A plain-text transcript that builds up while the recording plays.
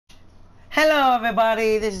Hello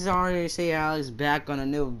everybody, this is RC Alex back on a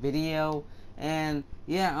new video, and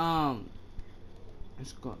yeah,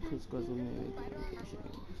 let's go to me.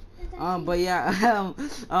 But yeah,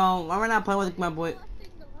 I'm right now playing with my boy.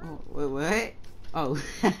 Oh, wait. Oh,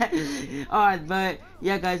 alright, but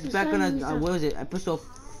yeah, guys, back on a what was it? Episode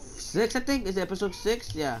 6, I think. Is it episode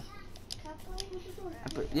 6? Yeah.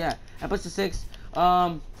 Yeah, episode 6.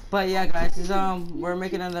 But yeah, guys, this, we're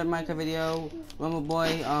making another Minecraft video with my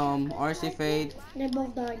boy, RC fadE. They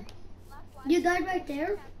both died. You died right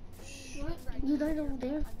there? You died over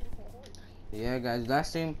there? Yeah, guys,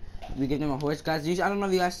 last time we gave them a horse, guys. I don't know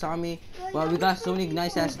if you guys saw me, but we got so many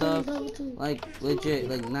nice ass stuff, like legit,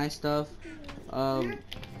 like nice stuff.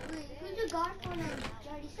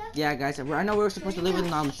 Yeah, guys, I know we were supposed to live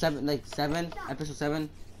in episode 7.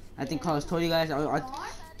 I think Carlos told you guys.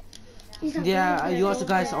 Yeah, you also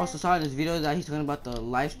guys also saw in this video that he's talking about the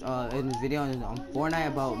life in this video on Fortnite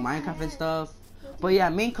about Minecraft and stuff. But yeah,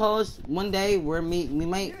 me and Carlos, one day we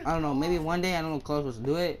might, I don't know, maybe one day, I don't know if Carlos wants to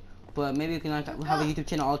do it, but maybe we can like have a YouTube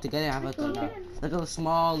channel all together, have like a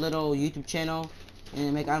small little YouTube channel,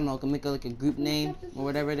 and make, I don't know, make like a group name or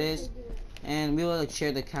whatever it is, and we will like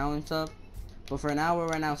share the account and stuff. But for now, we're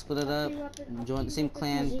right now split it up, join the same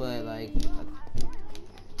clans, but like.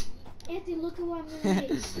 Anthony, look at what I'm gonna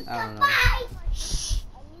make. I don't know.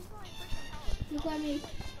 Look at me.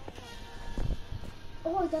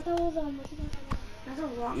 Oh, I thought that was that's a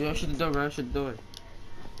rock. Yo, shut the door, bro. Shut the door.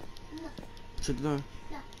 Shut the door.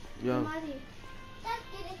 Yo.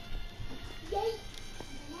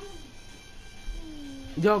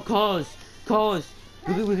 Yo, cause.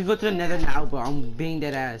 We can go to the nether now, bro. I'm being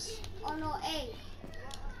dead ass. Oh no, A.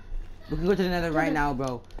 We can go to the nether right now,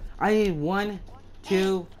 bro. I need 1,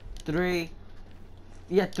 2, 3.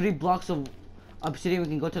 Yeah, 3 blocks of obsidian. We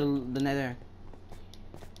can go to the nether.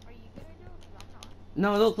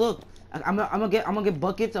 No, look. I'm gonna get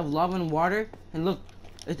buckets of lava and water, and look,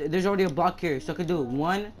 there's already a block here, so I can do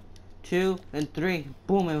 1, 2, and 3.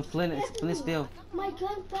 Boom, and flint steel. My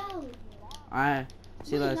gun fell. Alright,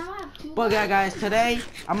 see you guys. But yeah, guys, today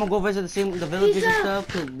I'm gonna go visit the villages and stuff.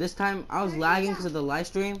 Cause this time I was lagging because of the live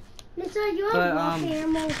stream.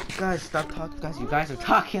 Guys, stop talking. Guys, you guys are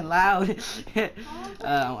talking loud.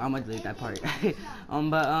 I'm gonna delete that part.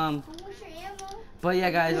 But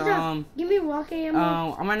yeah, guys, give me rocket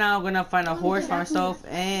ammo. I'm right now gonna find a horse for myself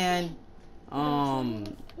and what's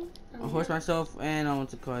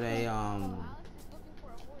it called,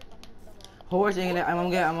 horse, and I'm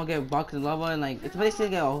gonna get buckets of lava, and like it's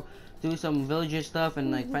basically do some villager stuff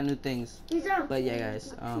and like find new things. But yeah,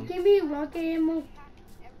 guys, give me rocket ammo.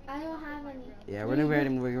 I don't have any. Yeah, we're getting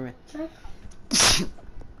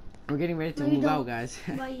ready to move out, guys.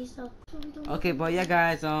 Okay, but yeah,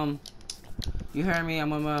 guys, you heard me. I'm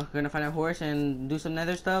gonna find a horse and do some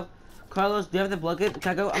nether stuff. Carlos, do you have the bucket?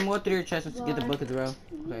 Can I go? I'm going through your chest to get the buckets, bro.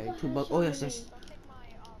 Okay, 2 buckets. Oh yes.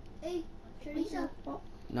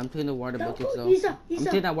 No, I'm taking the water buckets though. I'm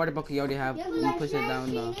taking that water bucket you already have. Let me push it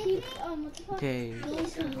down though. Okay.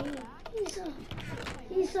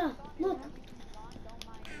 Look.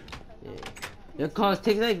 Yeah. Yo, Carlos,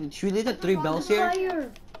 take like, should we leave the 3 bells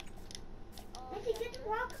here?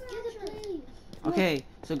 Okay,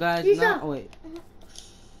 so guys, now, oh wait.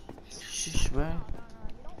 Shh, bro.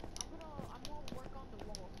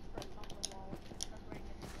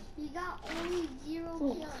 You got only 0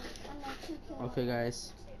 kills and like 2 kills. Okay,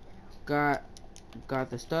 guys, got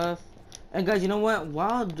the stuff, and guys, you know what?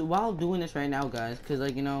 While doing this right now, guys, cause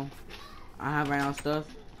like I have right now stuff.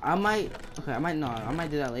 I might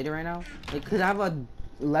do that later right now, like, cause I have a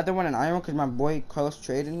leather one and iron one, cause my boy Carlos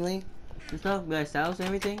traded me and stuff. We got styles and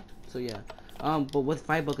everything. So yeah. But with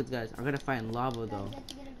 5 buckets, guys, I'm gonna find lava though.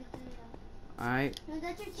 Alright.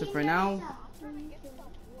 So for now,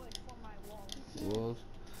 wolves.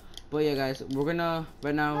 But yeah, guys, we're gonna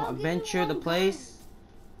right now adventure the place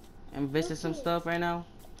and visit some stuff right now.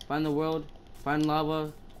 Find the world, find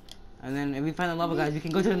lava, and then if we find the lava, guys, we can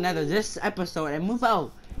go to the nether this episode and move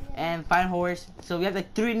out and find horse. So we have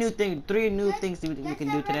like 3 new things we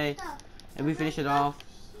can do today, and we finish it off.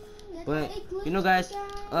 But you know, guys,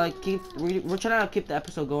 we're trying to keep the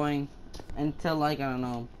episode going until like I don't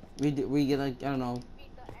know, we get like I don't know.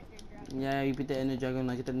 Yeah, you beat the ender dragon,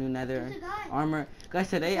 like get the new nether armor. Guys,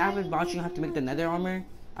 today I've been watching how to make the nether armor.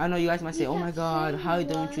 I know you guys might say, oh my god, how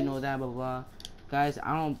don't you know that, blah blah. Guys,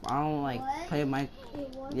 I don't like play my.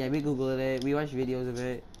 Yeah, we googled it, we watched videos of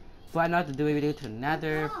it. But I know how to do a video to the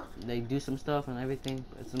nether, like do some stuff and everything.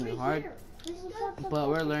 It's gonna be hard, but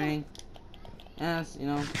we're learning. And it's,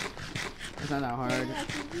 it's not that hard.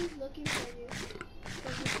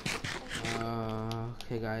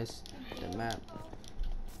 Okay, guys, the map.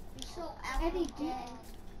 so Eddie,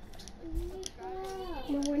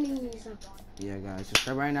 No warning music. Yeah, guys.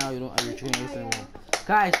 Subscribe right now. You're treating this anymore.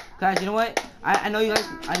 Guys, you know what? I know you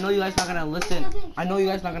guys not gonna listen. I know you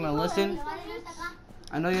guys not gonna listen.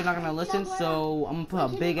 I know you're not gonna listen, so I'm gonna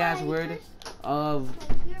put a big ass word of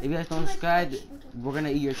if you guys don't subscribe, we're gonna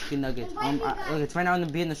eat your chicken nuggets. Look, it's right now in the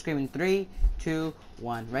beginning of the screen in 3, 2,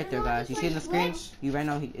 1. Right there, guys. You see in the screen? You right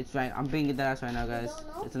now. It's right. I'm being that ass right now, guys.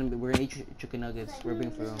 We're gonna eat chicken nuggets. We're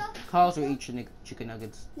being for real. Carlos will eat chicken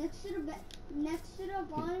nuggets. Next to the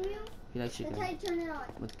bottom wheel. He likes chicken. That's how you turn it on.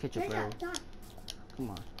 With ketchup, Turn bro. it on. Come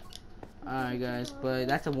on. Alright, guys. But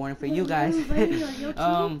that's a warning for you guys.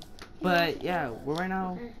 But yeah, we're right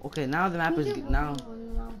now. Okay, now the map is now.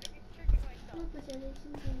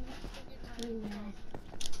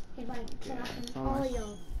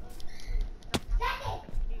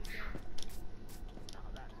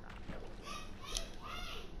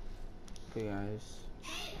 Okay, guys.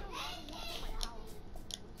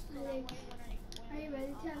 Are you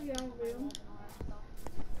ready to have your own room?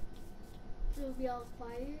 To be all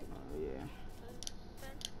quiet? Yeah.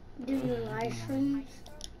 Do your live streams?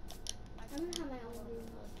 I'm gonna have my own room.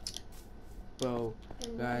 Bro,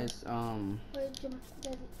 guys, I'm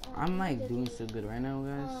like doing so good right now,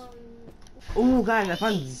 guys. Oh, guys, I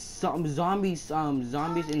found some zombies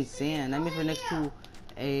in sand. That means we're next to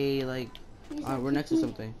a we're next to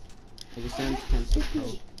something. Like a sand fence.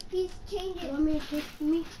 Please change it. You want me to take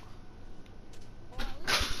me?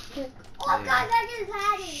 Oh, Yeah. guys, I just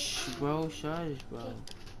had it. Bro, shush, bro.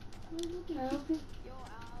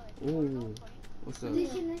 Ooh, what's up?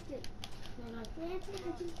 Disconnect it.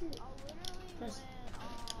 Press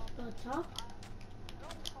the top.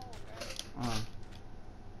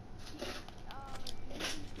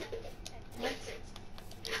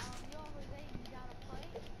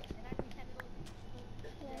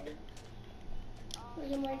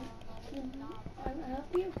 I'll help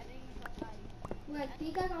you. Look,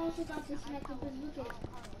 you guys also got disconnected, but look at it.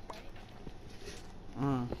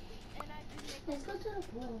 Let's go to the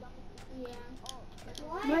pool. Yeah.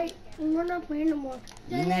 What? Right, we're not playing no more.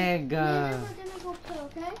 Nigga. We're gonna go play,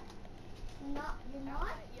 okay? You're not?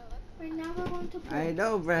 Right now we're going to play. I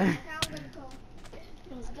know, bro. Now we're gonna go.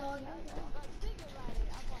 Let's go.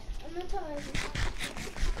 I'm gonna tell you.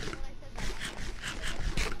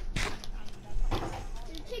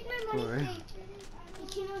 Take my money safe.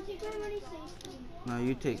 You know, take my money safe. No,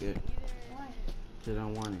 you take it. Why? Cause I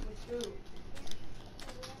don't want it.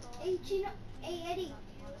 Hey, Chino. Hey, Eddie.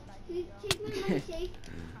 Take my money safe.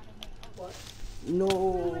 What? No. I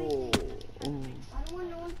don't want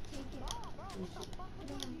no one to take it.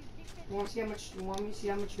 You want to see how much? You want me to see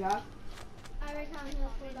how much you have? I already have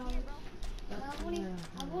 $4.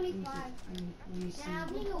 I'm only $5.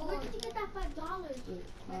 Dad, where did you get that $5?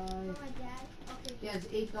 From my dad. Okay. Yeah, it's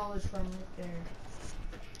 $8 from right there.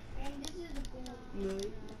 And this is the gold.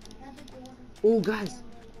 Really? That's the gold. Oh, guys.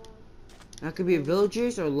 That could be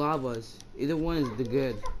villagers or lavas. Either one is the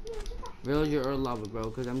good. Villager or lava, bro.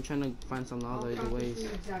 Because I'm trying to find some lava either ways.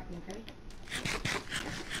 Exactly, okay?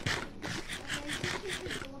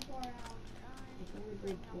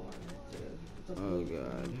 Oh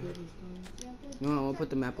god. No, I'm gonna put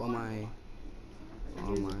the map on my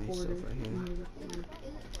stuff right here. And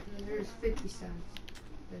there's 50 cents.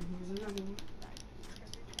 Then here's another one.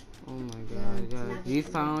 Oh my god, guys. We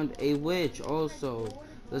found a witch also.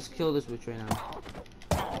 Let's kill this witch right now.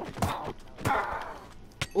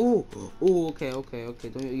 Oh, okay.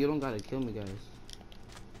 You don't gotta kill me, guys.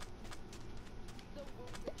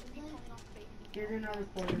 Here's another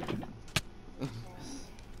quarter.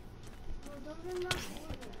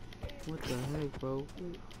 What the heck, bro?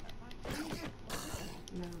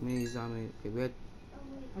 Mini zombie. Okay, we had.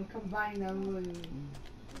 I'm combining them with.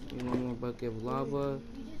 One more bucket of lava.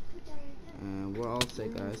 And we're all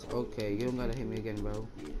set, guys. Okay, you don't gotta hit me again, bro.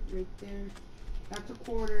 Right there. That's a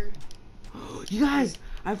quarter. You guys,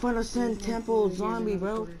 I found a sand temple zombie,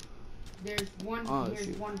 bro. There's one. Oh, here's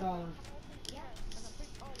shoot. $1.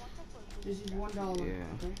 This is $1. Yeah.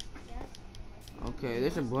 Okay,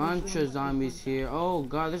 there's a bunch of zombies here. Oh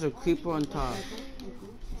god, there's a creeper on top.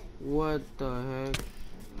 What the heck?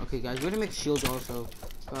 Okay, guys, we're gonna make shields also.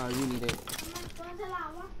 God, we need it.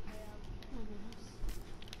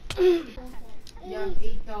 You have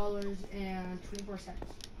 $8.24.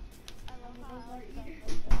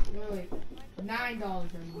 Wait, $9.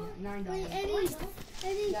 $9. Wait, Eddie,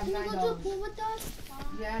 You have can you go to the $9. pool with us?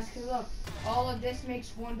 Yes, cause look, all of this makes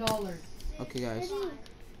 $1. Okay, guys. Eddie,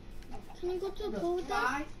 can you go to the pool Look, with us?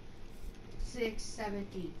 5, 6, 7,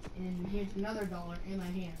 8, and here's another $1 in my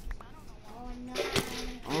hand. Oh no.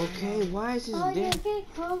 Okay, why is this Oh, yeah, dead? okay,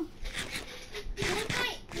 come.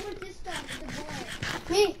 What this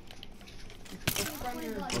Me.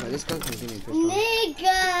 Okay, this gun continues.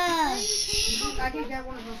 Nigga. I can get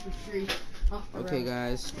one of those for free. Okay,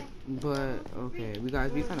 guys, but okay, we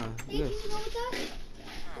guys, we kinda, Hey, yes. can you go with us?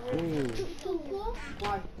 Ooh. To pool?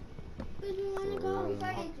 Why? Because we want to go.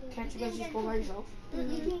 Can't you guys just go by yourself? You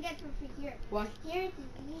can get for free here. Why? Here, you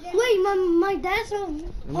can get. Wait, my dad's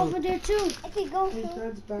over there too. Okay, go. His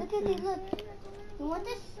dad's back Look at it, look. You want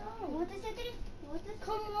this? You want this, Anthony? You want this?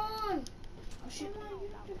 Come on. Oh shit. Come on, you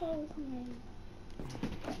have to go with me.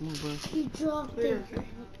 Come on, bro. He dropped it.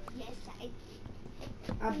 Yes, I did.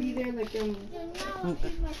 I'll be there like So now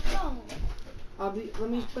it's my phone. let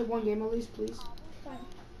me play one game at least, please. Fine.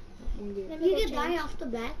 One game. Let me You go can buy change. off the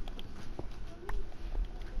bat.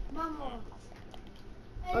 Vamos.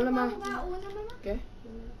 Hola, ma. ¿Una, mamá? ¿Qué?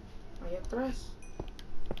 Ahí atrás.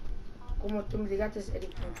 Como tú me digaste,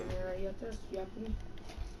 Eric, como que mira ahí atrás, ya pues.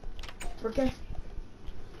 ¿Por qué?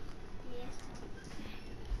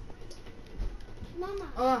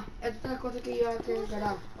 Mamá. Ah, esta es la cosa que yo quiero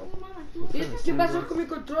ganar. Mamá, tú. ¿Qué pasó con mi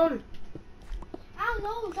control? I don't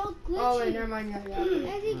know, it's all glitchy. Oh, wait, never mind, yeah.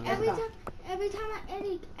 Every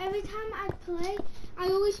time I play, I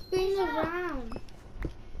always spin around.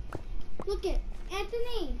 Look it,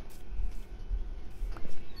 Anthony.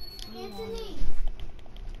 Anthony.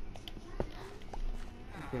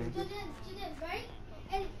 Okay. Did it break?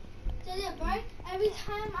 And did it break? Every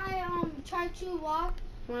time I try to walk,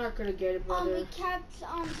 We're not gonna get it, brother. it kept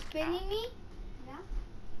spinning me. Yeah.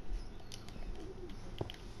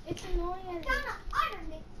 It's annoying.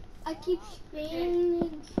 I keep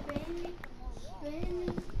spinning.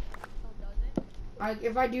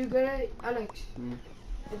 If I do get it, Alex, Mm.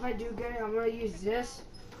 if I do get it, I'm gonna use this.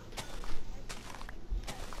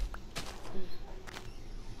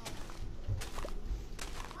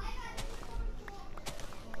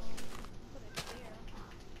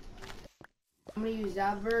 I'm gonna use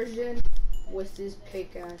that version with this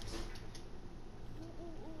pickaxe.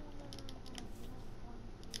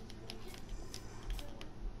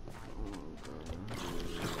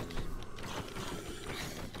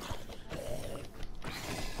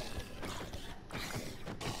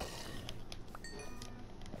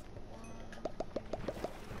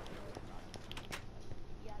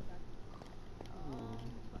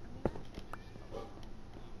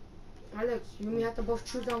 Alex, you and me have to both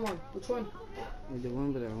choose on one. Which one? The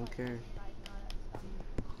one, but I don't care.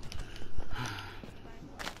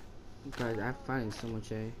 Guys, I find so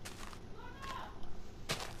much, eh?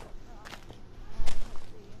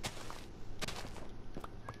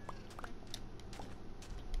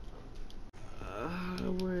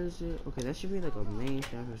 Where is it? Okay, that should be like a main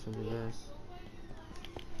shop or something, guys.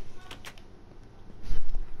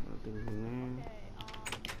 I don't think it's in there.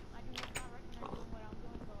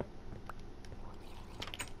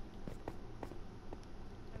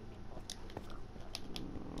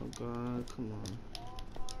 Oh God, come on.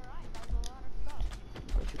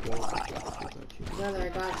 Got you. Brother, I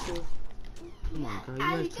got you. Come on, God, you I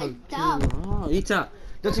gotta just talk dumb. too. Oh, Ita,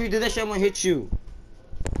 don't you do that shit, I'm gonna hit you.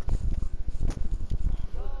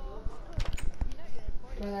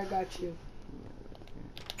 Brother, I got you.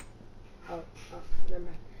 Oh, never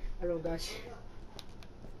mind. I don't got you.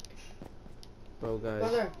 Bro, guys.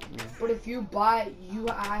 Brother, Yeah. but if you buy, you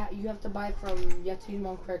have to buy from, you have to use my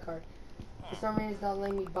own credit card. For some reason, it's not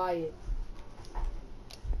letting me buy it.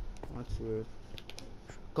 That's weird.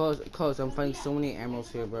 Cause I'm finding so many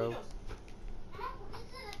emeralds here, bro.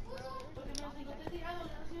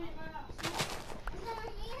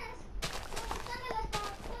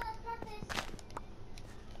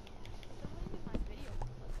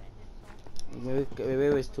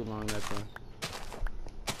 Maybe it's too long, that's why.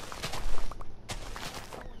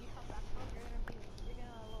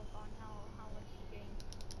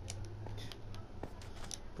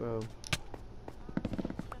 Bro.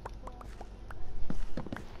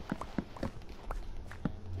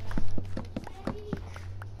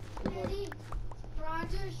 Daddy,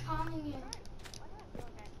 Roger's calling you.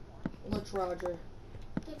 What's Roger?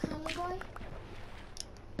 The color boy.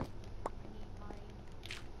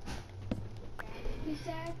 He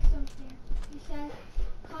said something. He said,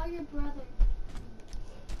 call your brother.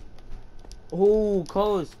 Oh,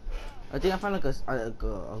 close. I think I found like a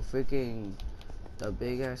freaking a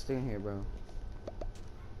big ass thing here, bro.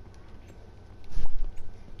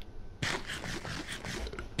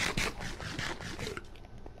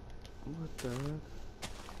 What the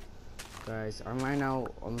heck? Guys, I'm right now,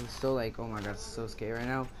 I'm still like, oh my god, so scared right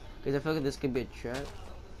now. Because I feel like this could be a trap.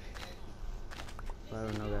 But I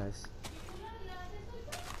don't know, guys.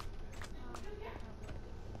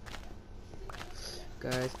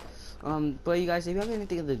 Guys, But you guys, if you have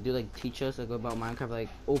anything to do, like teach us like about Minecraft, like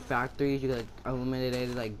old factories, you got like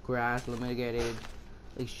eliminated, like grass eliminated,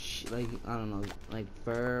 like like I don't know, like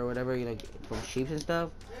fur or whatever, you like from sheep and stuff.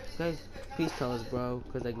 Guys, please tell us, bro,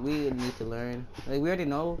 cause like we need to learn. Like we already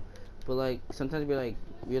know, but like sometimes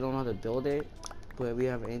we don't know how to build it. But if we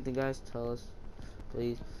have anything, guys, tell us,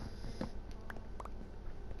 please.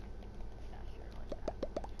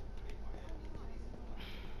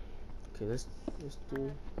 Okay, let's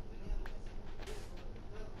do.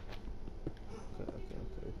 Okay.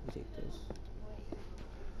 We take this.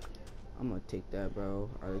 I'm gonna take that, bro.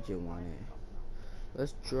 I legit want it.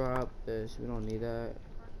 Let's drop this. We don't need that.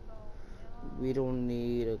 We don't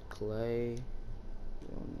need a clay.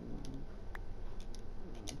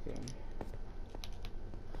 Okay.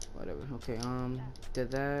 Whatever. Okay.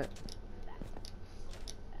 Did that.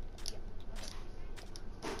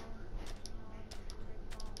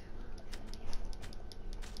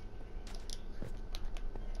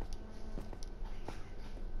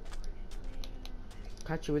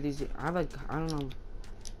 Catch you with these. I have like I don't know.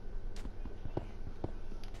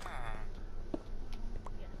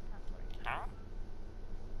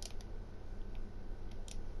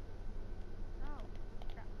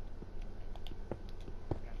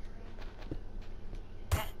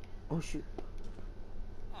 Oh shoot.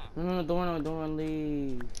 No, don't run,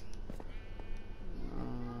 leave.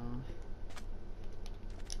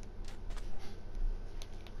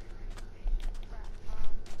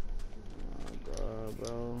 Oh god,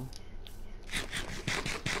 bro.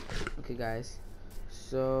 Okay, guys.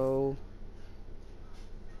 So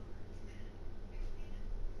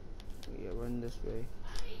yeah, run this way.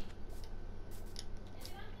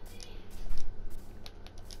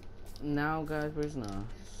 Now, guys, we're just gonna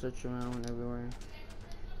search around everywhere.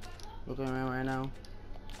 Looking around right now.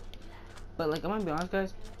 But like, I'm gonna be honest,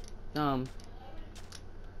 guys.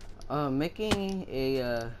 Making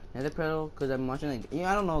a nether portal because I'm watching like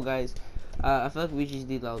I don't know, guys. I feel like we just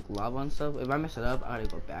need like lava and stuff. If I mess it up, I gotta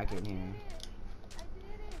go back in here.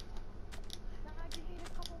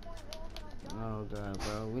 Oh god,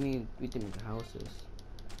 bro, we need to make houses.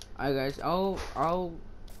 Alright, guys, I'll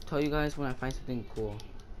tell you guys when I find something cool.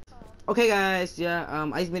 Okay, guys, yeah,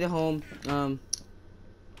 I just made it home.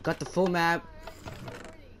 Got the full map.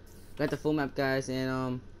 Guys,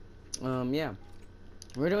 and yeah,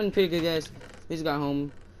 we're doing pretty good, guys. We just got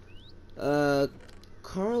home.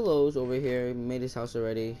 Carlos over here made his house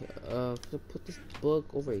already. Put this book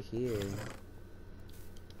over here.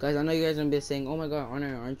 Guys, I know you guys are gonna be saying, oh my god,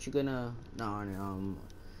 Arner, aren't you gonna, no, Arner,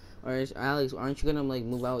 or Alex, aren't you gonna like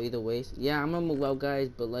move out either ways? Yeah, I'm gonna move out, guys,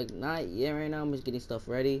 but like not yet right now. I'm just getting stuff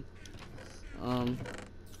ready. But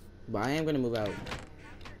I am gonna move out.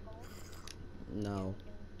 No.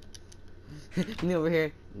 Me over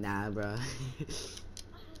here, nah, bro.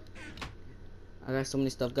 I got so many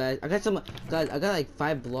stuff, guys. I got like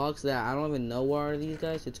 5 blocks that I don't even know what are these,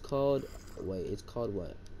 guys. It's called, wait, it's called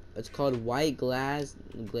what? It's called white glazed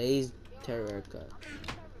terracotta.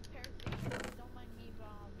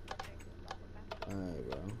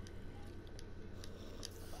 Alright, bro.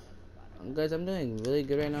 Guys, I'm doing really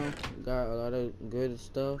good right now. Got a lot of good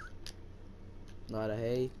stuff. A lot of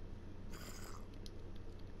hay.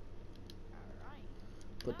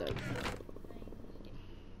 Put that.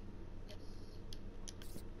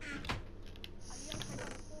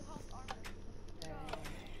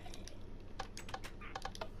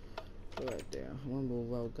 Right there. I'm gonna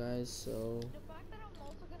move out, guys. So. The fact that I'm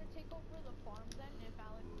also gonna take over the farm then if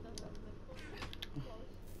Alex doesn't live close.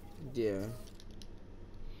 Yeah.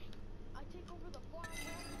 I take over the farm,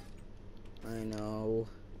 bro. I know.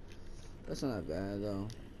 That's not bad though.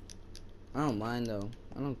 I don't mind though.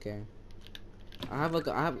 I don't care. I have like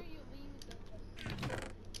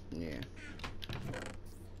yeah.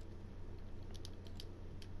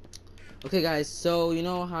 Okay, guys. So you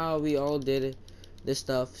know how we all did this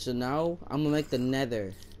stuff. So now I'm gonna make the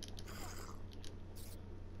nether.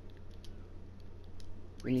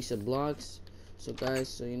 We need some blocks. So guys,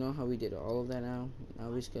 so you know how we did all of that now. Now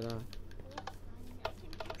we just gotta.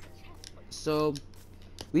 So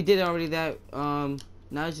we did already that. Now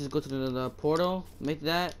let's just go to the portal. Make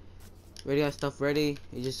that. We already got stuff ready.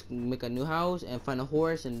 You just make a new house and find a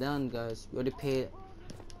horse and done, guys. We already paid.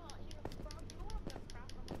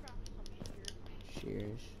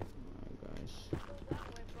 Cheers. Alright, guys.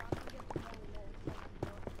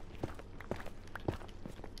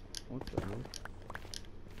 What the heck?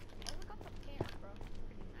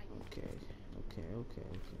 Okay.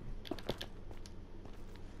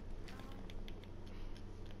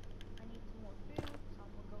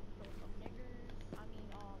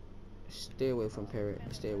 Stay away from parrot.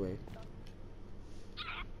 Stay away.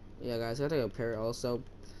 Yeah, guys, I gotta repair it also.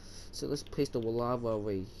 So let's place the lava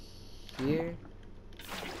over here.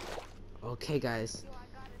 Okay, guys, Yo, I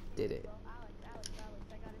got it for did you, it. bro. Alex, I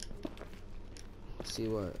got it for you. See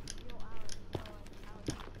what? Yo, Alex.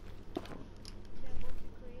 Then go to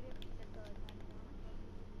creative, get the tiny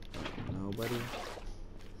one. Nobody. Yo,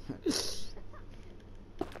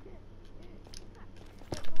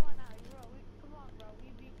 come on now, come on, bro. We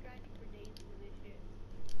be grinding for days for this shit.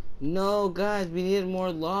 No, guys, we need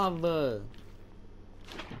more lava.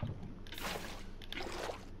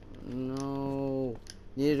 No,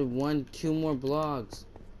 needed 2 more blocks.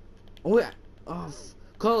 Oh yeah. Oh,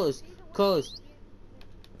 Carlos, Carlos,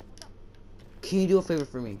 What's up? can you do a favor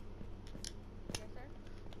for me? Yes, sir.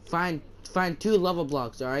 Find 2 lava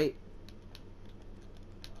blocks, all right?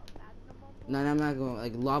 Magnum No, block? I'm not going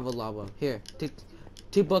like lava. Here, So take that's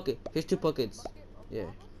 2 bucket. Here's 2 one buckets. bucket of Yeah,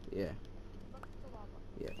 lava? yeah, Buckets of lava.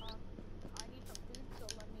 yeah. I need some food, so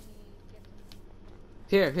let me get some.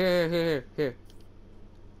 Here.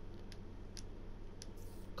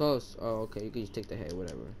 Close. Oh, okay. You can just take the head,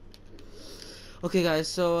 whatever. Okay, guys.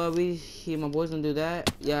 So my boys gonna do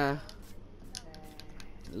that. Yeah.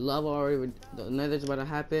 Lava already. The nether's about to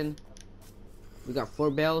happen. We got 4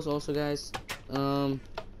 bells also, guys.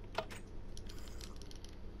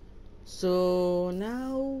 So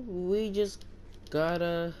now we just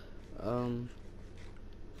gotta I don't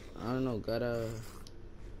know. Gotta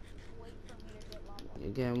Wait for me to get lava.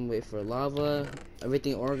 again wait for lava.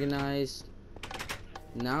 Everything organized.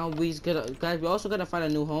 Now we gotta, guys. We also gotta find a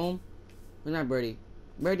new home. We're not Birdie.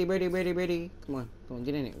 Birdie. Come on,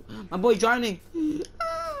 get in here. My boy drowning.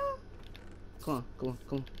 Come on.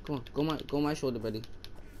 Go my shoulder, buddy.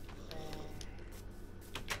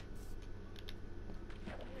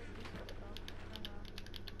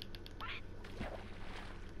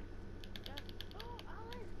 Oh,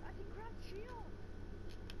 Alex, I can craft shield.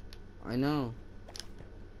 I know.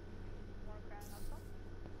 Wanna craft some?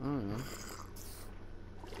 I don't know.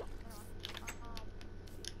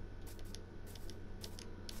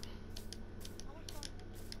 How much time?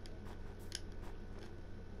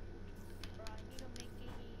 Bro, I need to make a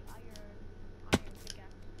iron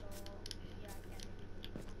pickaxe, so yeah, I can't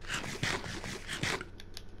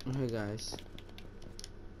make it. Okay, guys.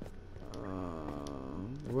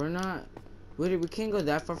 We're not. We can't go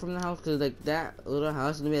that far from the house because like that little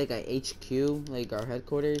house is gonna be like a HQ, like our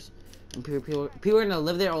headquarters, and people are gonna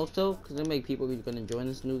live there also because there make people who's gonna join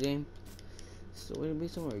this new game. So we're gonna be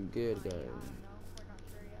somewhere good, guys. I don't know. We're not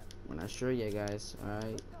sure yet. We're not sure yet, guys. All right.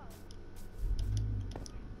 Let's go.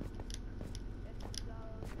 Let's go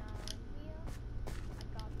now here. I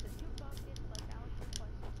got the 2 buckets like Alex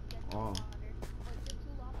requested. Get the Oh. water. Wait, get 2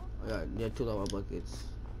 lava? Yeah, 2 lava buckets.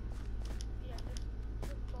 Yeah,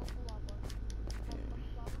 just go for lava.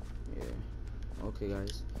 Lava. Yeah. Okay,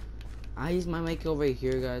 guys. I use my mic over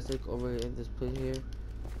here, guys. Like over in this place here,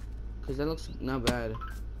 cause that looks not bad.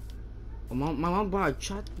 Oh, my mom brought a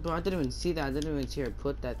shot, bro. I didn't even see that. I didn't even see her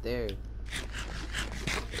put that there.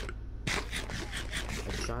 A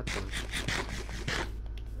chata.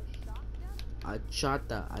 The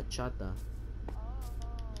shotgun? A chata. Oh.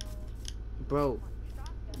 Bro.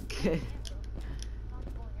 Shotgun. Not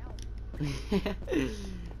going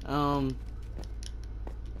out.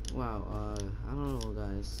 Wow. I don't know,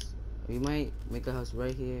 guys. We might make a house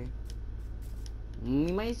right here.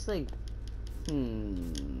 We might just like,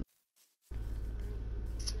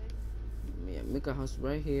 yeah, make a house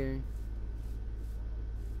right here.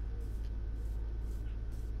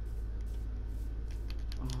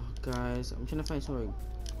 Oh, guys, I'm trying to find somewhere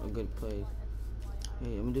a good place.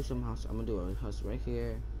 Hey, I'm gonna do some house. I'm gonna do a house right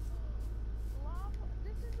here. Lava?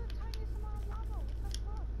 This is the tiniest amount of lava. What the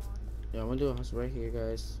fuck, man? Yeah, I'm gonna do a house right here,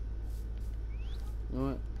 guys. You know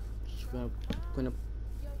what? Just gonna. Yo, you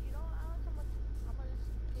know what, Alex? I'm gonna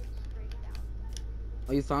just dig straight down.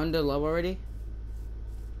 Oh, you found the love already?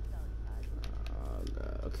 No,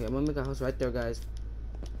 God. Okay, I'm gonna make a house right there, guys.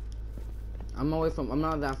 I'm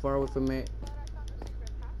not that far away from it. but I found a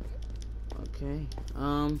secret passage. Okay.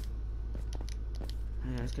 I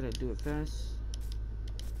just gotta do it fast.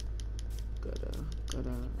 Gotta. The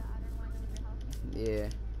iron mine in your house. Yeah.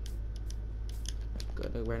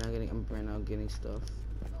 Gotta I'm right now getting stuff.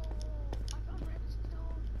 No, I found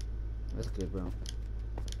redstone. That's good, bro. Bro,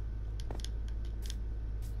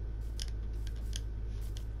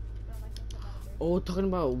 my son's about to Oh, talking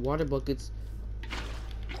about water buckets.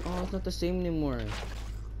 Oh, it's not the same anymore.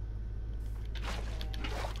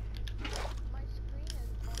 My screen is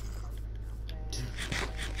falling apart right now.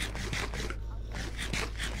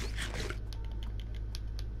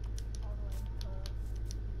 All the way until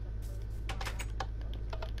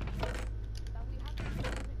that we have to do it.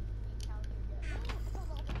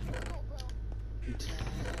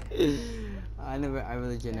 I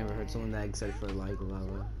really never heard someone that excited for like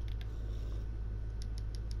lava.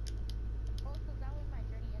 Oh, so that way my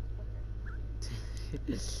journey ends quicker.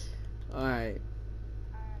 Alright,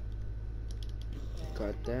 Alright.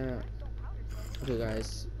 got that. Redstone powder still. Okay,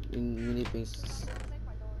 guys, we need things. I'm gonna make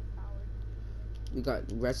my doors powered. We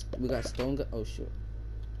got stone. Oh shit,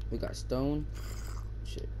 we got stone.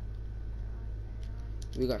 Shit,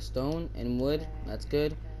 we got stone and wood. That's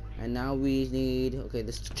good. And now we need, okay,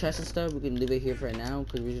 this chest and stuff. We can leave it here for now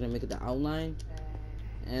because we're gonna make it the outline.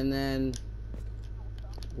 And then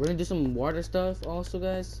we're gonna do some water stuff also,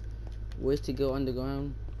 guys. Ways to go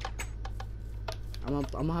underground. I'm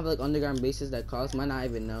gonna have like underground bases that cost. Might not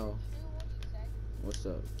even know. What's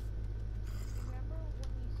up? Remember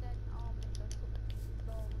when you said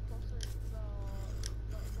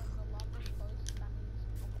when the lava's close, that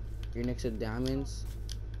means You're next to diamonds.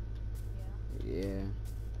 yeah. Yeah,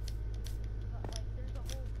 But like there's a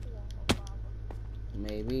whole pool of lava.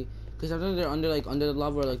 maybe. Cause I think they're under the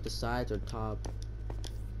lava or like the sides or top.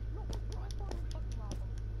 No, I found this fucking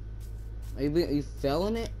lava. You fell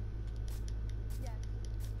in it? Yes.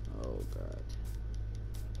 Oh god.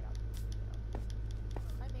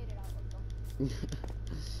 I made it out. Let's go.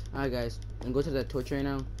 Alright, guys, and go to that torch right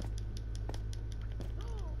now.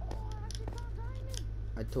 Oh, I actually found diamond.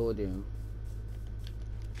 I told you.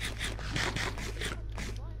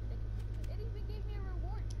 It even gave me a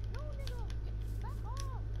reward. No, nigga, get back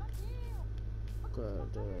off. Goddamn. Fuck God, you,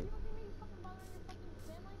 fuck dog. you don't give me fucking bothering your fucking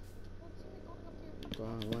family. Don't see me going up to your fucking Go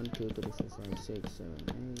on, 1, 2, 3, 4, 5, 6, 7,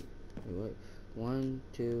 8. Wait, what? 1,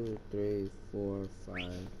 2, 3, 4,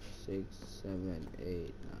 5, 6, 7, 8,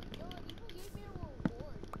 9. Yo, it even gave me a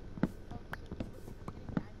reward of getting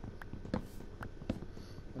diamonds.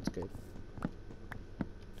 That's good.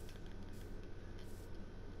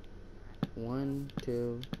 1,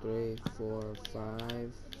 2, 3, 4,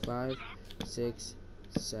 5, 6,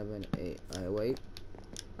 7, 8. Alright, wait.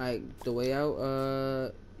 Alright, the way out,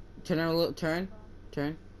 turn around a little, turn.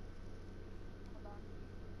 Hold on.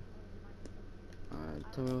 Alright,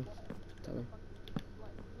 tell me.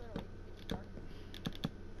 Like, literally, it's dark.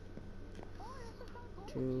 Oh, I also found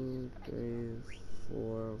gold. 2, Jesus Christ. 3,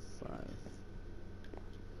 4, 5.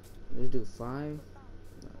 Let's do 5.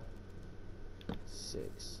 No.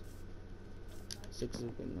 6. 6 is a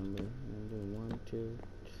good number. I'm doing 1, 2,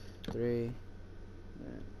 3,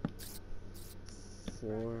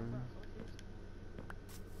 4,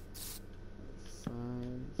 5,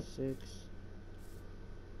 6.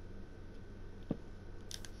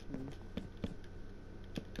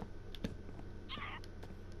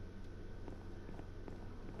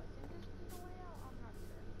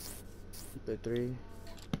 The 3.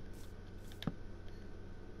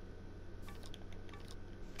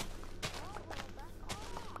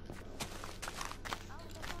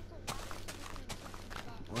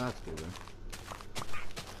 Well, that's good, bro.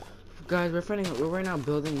 Guys, we're right now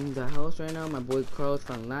building the house right now. My boy Carlos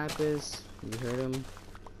found lapis. You heard him.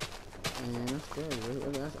 And that's good.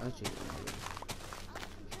 That's actually good.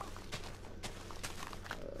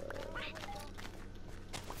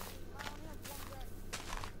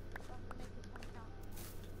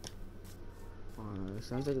 It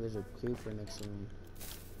sounds like there's a creeper next to me.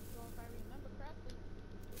 Well, if I remember correctly,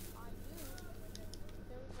 if I do,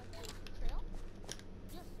 there was like a trail?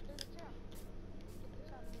 Yes, there's a trail. Get the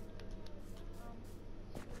trail here.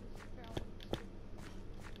 See where this trail leads to.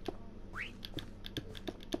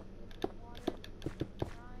 Water, right, get it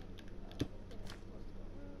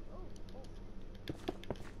close to the roof.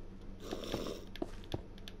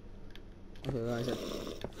 Okay,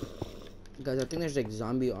 guys, I think there's like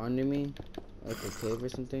zombie under me, like a cave or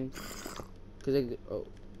something. Cause like,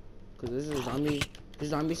 cause there's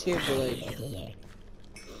zombies here,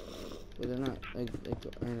 but they're not like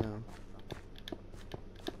right now.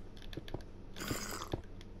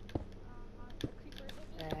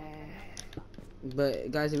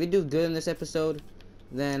 But guys, if we do good in this episode,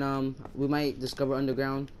 then we might discover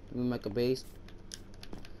underground. We might make a base.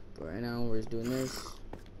 But right now we're just doing this.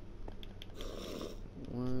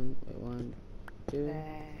 1, 2.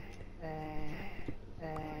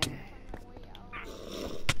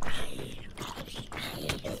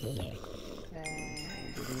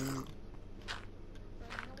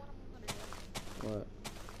 What?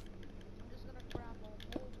 I'm just gonna grab a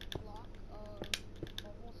whole block of a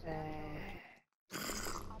whole stack of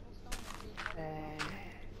cobblestone and dig.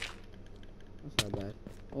 That's not bad.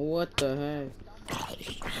 Oh, what the heck?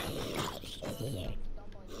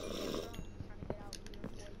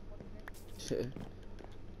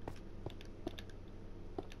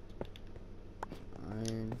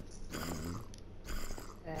 Iron.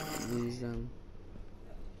 Use them.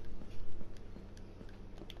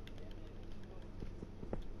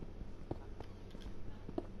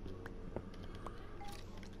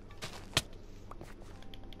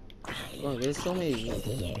 Oh, there's so many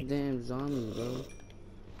damn zombies, bro.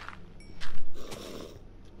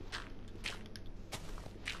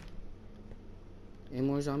 Any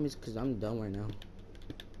more zombies? Cause I'm done right now.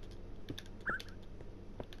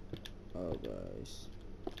 Oh, guys.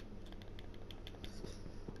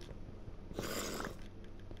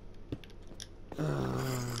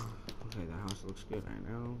 Okay, the house looks good right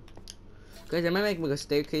now. Guys, I might make a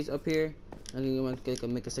staircase up here. I think I'm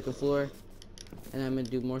gonna make a second floor, and I'm gonna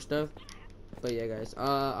do more stuff. But yeah, guys,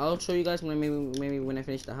 I'll show you guys when maybe when I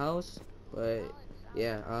finish the house. But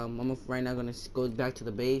yeah, I'm right now gonna go back to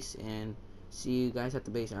the base and see you guys at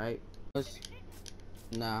the base. All right?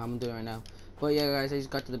 Nah, I'm doing it right now. But yeah, guys, I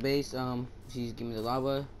just got to the base. She's giving me the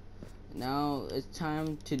lava. Now it's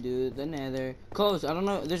time to do the nether. Close. I don't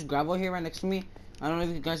know. There's gravel here right next to me. I don't know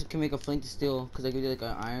if you guys can make a flint to steel, cause I give you like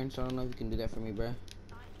an iron. So I don't know if you can do that for me, bruh.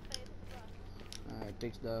 Alright,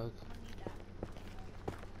 thanks, dog.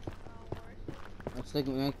 It's like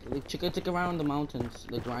check around the mountains,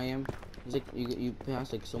 like where I am. It's like you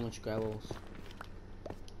pass like so much gravels.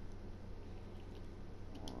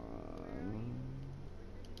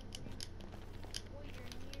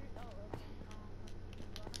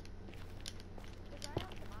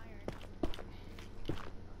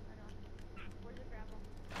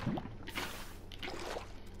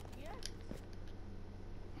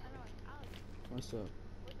 What's up?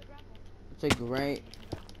 It's like right.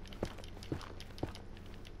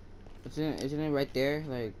 Isn't it right there?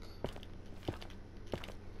 Like,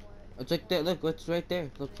 it's like that. Look, it's right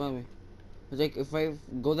there. Look, follow me. It's like if I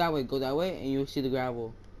go that way, and you'll see the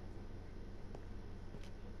gravel.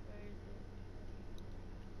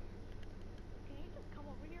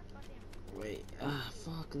 Wait,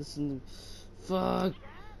 fuck, listen. Fuck.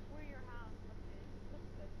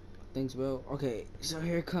 Thanks, bro. Okay, so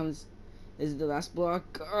here it comes. This is the last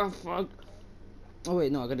block. Oh, fuck. Oh,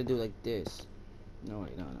 wait, no, I gotta do like this. No,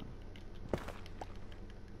 wait, no.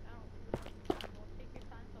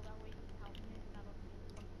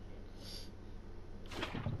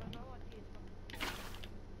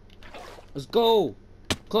 Let's go.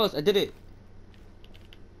 Close, I did it.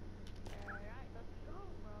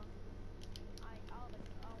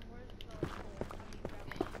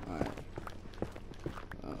 Alright.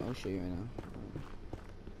 I'll show you right now.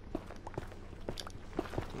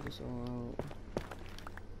 Take this all out.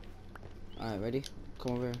 Alright, ready?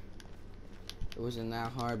 Come over here. It wasn't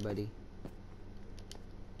that hard, buddy.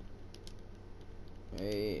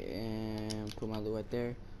 Right, and put my loot right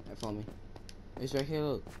there. Alright, follow me. It's right here,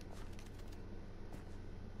 look.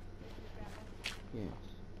 Yes.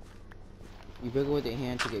 You break it with the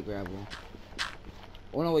hand to get gravel.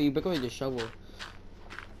 Oh no, wait, you break it with the shovel.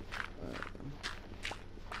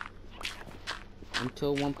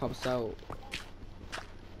 Until one pops out.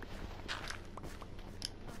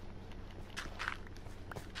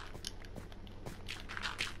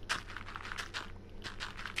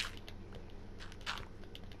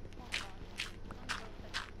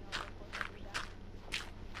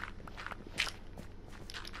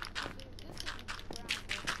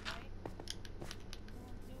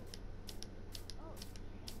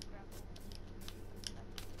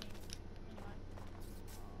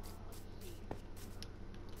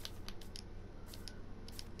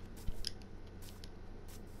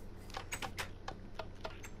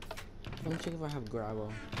 Let me check if I have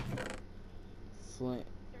gravel. Flint.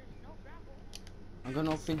 I got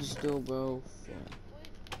no flint still, bro. Flint.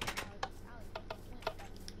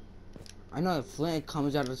 I know that flint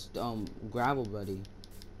comes out of gravel, buddy.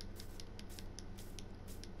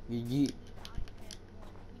 And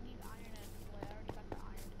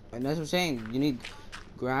that's what I'm saying. You need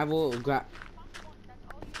gravel. I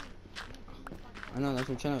know, that's what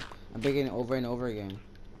I'm trying to. I'm breaking it over and over again.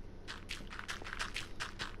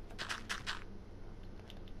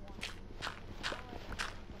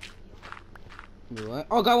 What?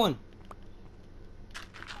 Oh, got one.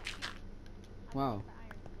 Wow.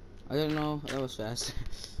 I didn't know that was fast.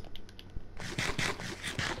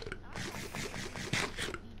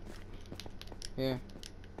 Here.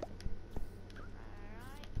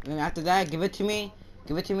 And then after that, give it to me.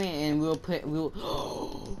 Give it to me, and we'll give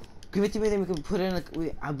it to me. Then we can put it in like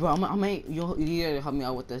bro. I'm make you gotta help me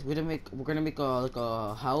out with this. We're gonna make like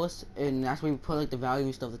a house, and that's where we put like the value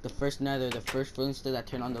and stuff, like the first nether, the first flint stuff that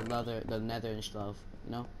turn on the nether and stuff.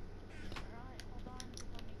 You know.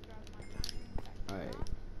 Alright.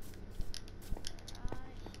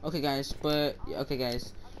 Okay, guys, but yeah, okay,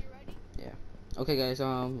 guys. Yeah. Okay, guys.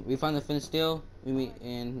 We found the flint steel. We meet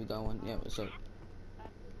and we got one. Yeah. So.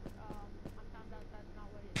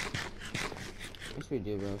 Yes, we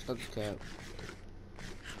do, bro. Stop the cap.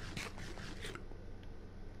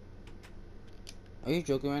 Are you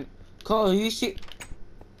joking, right? Cole, you see?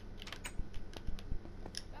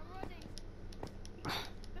 I'm running. No,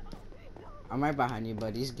 no. I'm right behind you,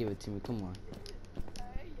 buddy. Just give it to me. Come on. Yes.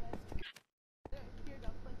 Here, go.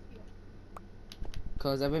 Let's heal.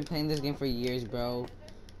 Cause I've been playing this game for years, bro.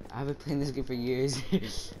 I've been playing this game for years.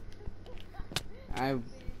 I've.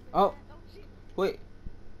 Oh, Oh shit. wait.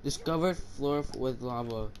 Discovered floor with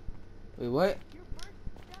lava. Wait, what? Your bird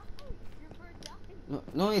died. Your bird died. No,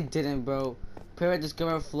 no, it didn't, bro. Parrot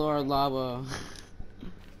discovered floor of lava.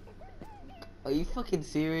 Are you fucking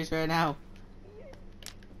serious right now?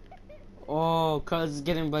 Oh, cuz is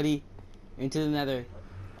getting buddy into the nether.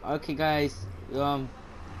 Okay, guys.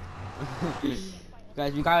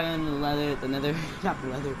 Guys, we got in the nether, not the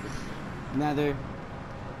leather, nether.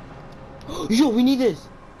 Yo, we need this.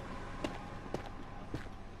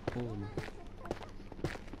 Oh.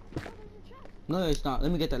 No, it's not.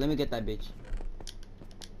 Let me get that. Let me get that bitch.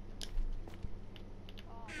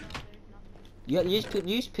 Oh no, there's nothing.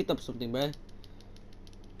 You just picked up something, bruh.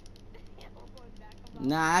 Yeah, we're going back.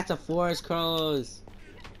 Nah, that's a forest, Carlos.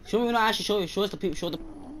 Show me. No, actually, show you. Show us the people. Show the.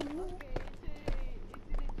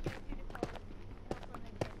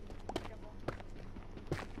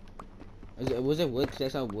 Okay, Was it wood? 'Cause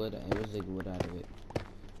that's how wood. It was like wood out of it.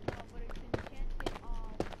 no, but it's enchanted,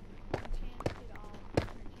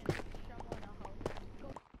 shovel and a hoe. Go.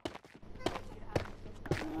 You have the stuff.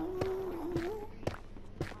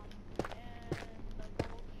 And the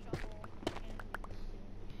gold shovel and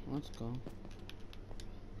Let's go.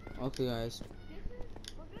 Okay, guys.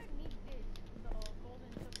 we're gonna need this, the golden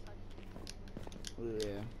silk touch.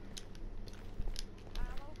 Yeah.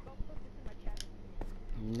 I'm gonna go put this in my chest.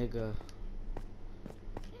 Nigga.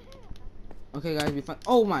 Okay, guys, we found.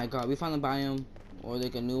 Oh my God, we found a biome or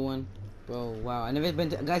like a new one, bro. Wow, I never been.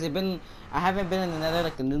 Guys, I haven't been in the Nether,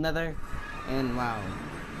 like the new Nether, and wow.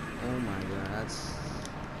 Oh my God, that's.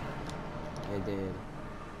 I did.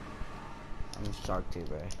 I'm shocked too,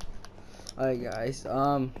 bro. Alright, guys.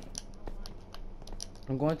 I'm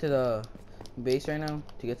going to the base right now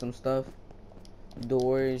to get some stuff,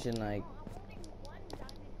 doors and like Oh, I'm holding one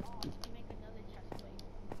diamond off to make another chest plate.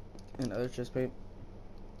 another chest plate.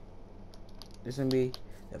 This gonna be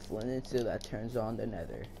the flint and steel that turns on the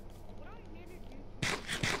Nether. What do I need to do to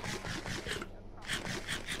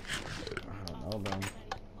I don't know, bro. that is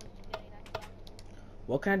close to getting that stuff?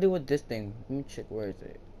 What can I do with this thing? Let me check. Where is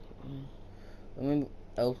it? Let me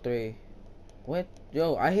L3. What?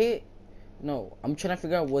 Yo, I hate. No, I'm trying to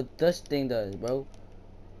figure out what this thing does, bro.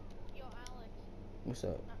 Yo, Alex. What's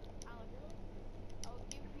up? Alex. I'll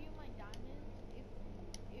give you my diamonds if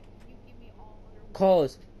you give me all other wood.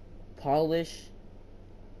 Calls polish.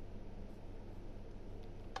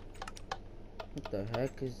 What the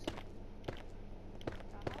heck is? The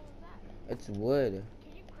hell is that? It's wood.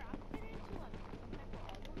 Can you craft it into like some type of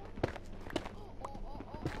other one? Oh.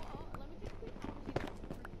 Let me take a quick conversation.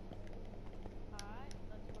 Alright,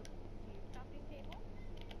 let's look to your crafting table.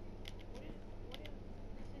 What if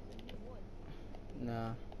this is a new wood?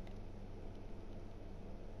 Nah,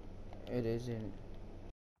 it isn't.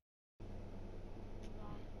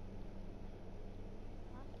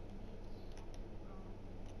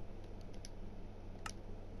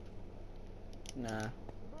 Nah.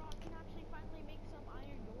 Bro, I can actually finally make some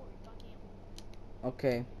iron doors. Goddamn.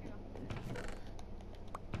 Okay.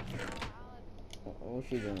 Here you go. Alex. What's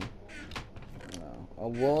she doing? No. A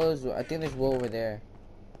wall is. I think there's wool over there.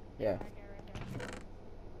 Yeah. Right there.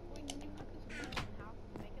 Wait, can you cut this wool in half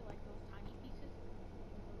to make it like those tiny pieces?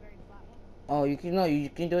 A very flat one? Oh, you can no. You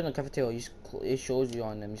can do it in the cafeteria. You just, it shows you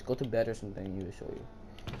on them. Just go to bed or something. You will show you.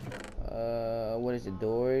 What is it?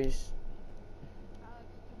 Doors. Alex,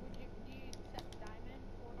 do you accept diamond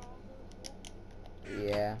for all those wool?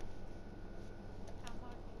 Yeah. How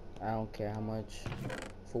much? I don't care how much.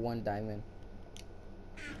 For one diamond.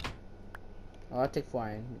 Oh, I'll take 4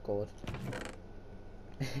 iron gold.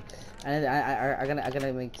 And I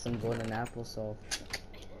gotta make some golden apples. So. Oh,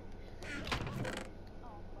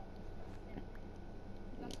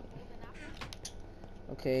 got some golden apples?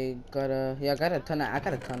 Okay, I got a ton of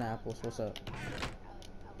apples. What's up? Alex,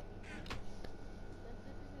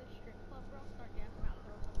 since this is a strip club, bro, start dancing out,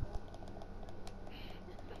 throw some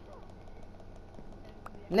gold.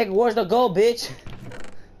 Nigga, where's the gold, bitch?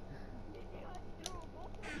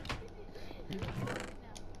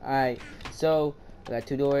 Alright, so I got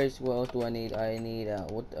 2 doors. What else do I need? I need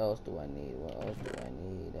what else do I need?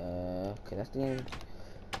 Okay, that's the end.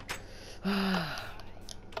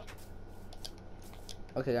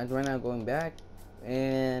 Okay, guys, right now I'm going back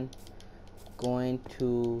and going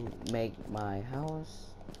to make my house.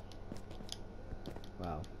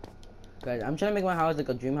 Wow. Guys, I'm trying to make my house like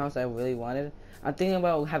a dream house I really wanted. I'm thinking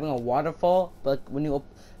about having a waterfall, but when you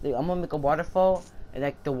like, I'm gonna make a waterfall, and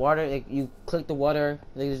like the water, like you click the water,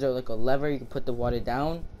 like there's like a lever, you can put the water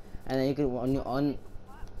down, and then you can when you on.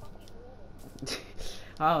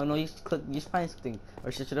 I don't know, you just click, you just find something,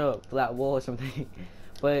 or switch it up, flat wall or something.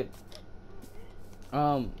 But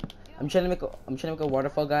I'm trying to make a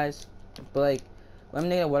waterfall, guys. But like, when I'm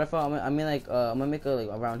making a waterfall, I mean like I'm gonna make it like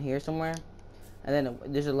around here somewhere, and then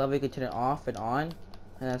there's a lever you can turn it off and on,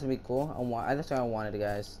 and that's gonna be cool. That's what I wanted,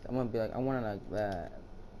 guys. I'm gonna be like, I want it like that.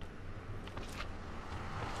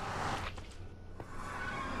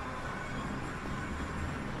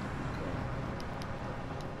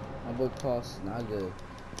 My book pulse not good.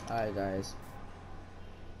 Alright, guys.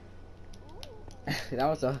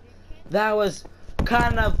 that was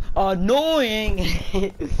kind of annoying.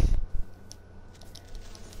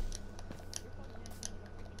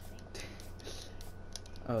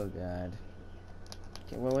 Oh god.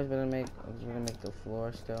 Okay, what was gonna make? I was gonna make the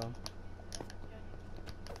floor still.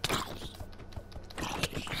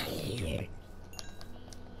 Okay.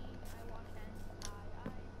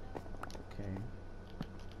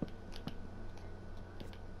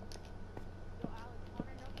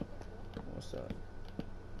 What's up?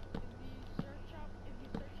 If you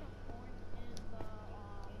search up porn in the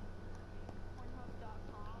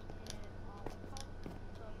Pornhub.com and what's called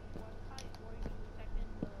the website, or you type in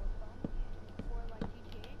the phone for like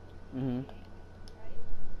GTA, Mhm. right?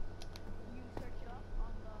 You search it up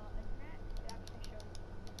on the internet, it actually shows.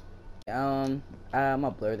 I'm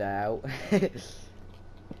gonna blur that out.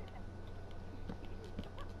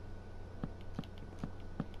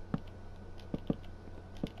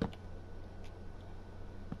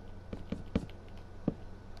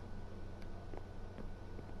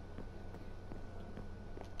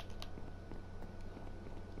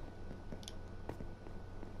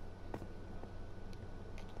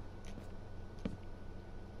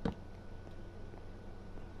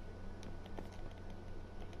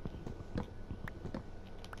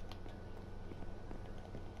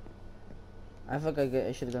 I feel like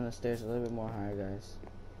I should have done the stairs a little bit more higher, guys.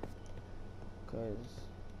 Cause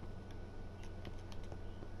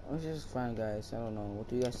it's just fine, guys. I don't know. What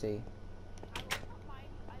do you guys say? I like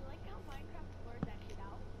how Minecraft blurred that shit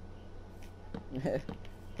out. I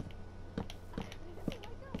like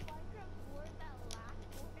how Minecraft blurred that last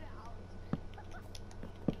word out. I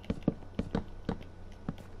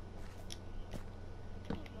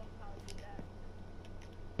love how it did that.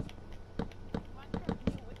 Minecraft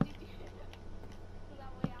knew what to do. So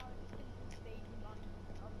that way Alex can just stay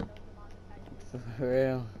demonetized. For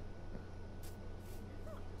real.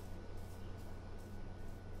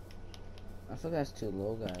 I feel that's too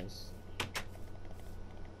low, guys.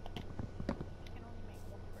 Can only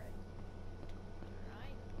make one bread.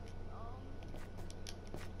 Alright.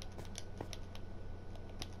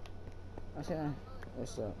 I see.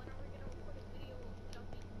 What's up? When are we gonna record a video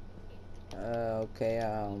jumping? Okay.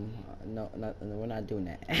 No, we're not doing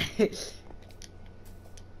that. We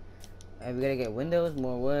gotta get windows,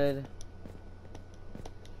 more wood.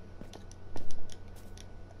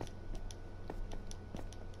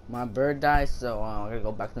 My bird died, so I gotta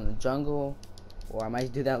go back to the jungle, or I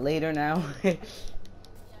might do that later now.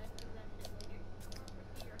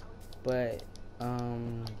 But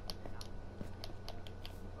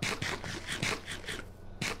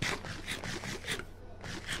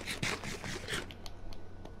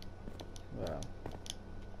well,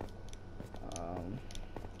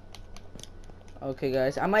 okay,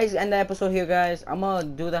 guys, I might end the episode here, guys. I'm gonna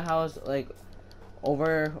do the house like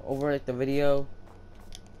over like the video,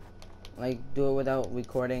 like do it without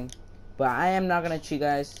recording. But I am not gonna cheat,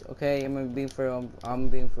 guys. Okay, I'm being for real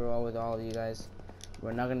with all of you guys.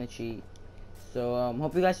 We're not gonna cheat. So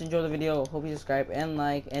hope you guys enjoy the video. Hope you subscribe and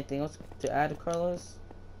like. Anything else to add, Carlos?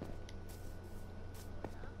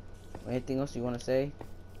 Anything else you want to say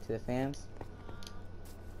to the fans?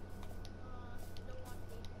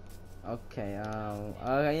 Okay,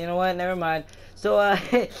 okay, you know what? Never mind. So,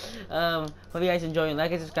 hope you guys enjoy.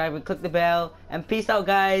 Like and subscribe and click the bell. And peace out,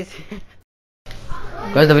 guys.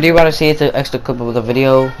 Guys, the video you're about to see is an extra clip of the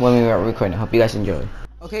video when we were recording. Hope you guys enjoy.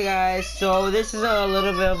 Okay, guys. So this is a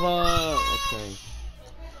little bit of a okay.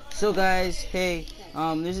 So guys, hey,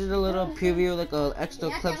 this is a little preview, like extra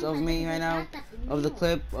clips of me right now, of the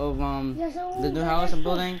clip of the new house I'm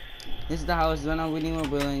building. This is the house. Right now we need more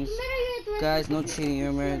buildings. Guys, no cheating,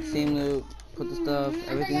 remember, same loot, put the stuff,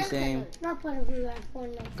 everything same.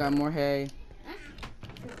 Got more hay.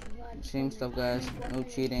 Same stuff, guys, no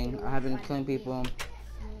cheating. I have been killing people.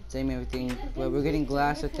 Same everything. But we're getting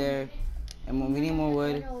glass up there. And we need more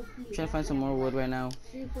wood. I'm trying to find some more wood right now.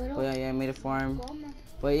 But yeah, I made a farm.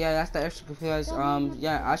 But yeah, that's the extra because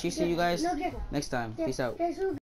yeah, I'll actually see you guys next time. Peace out.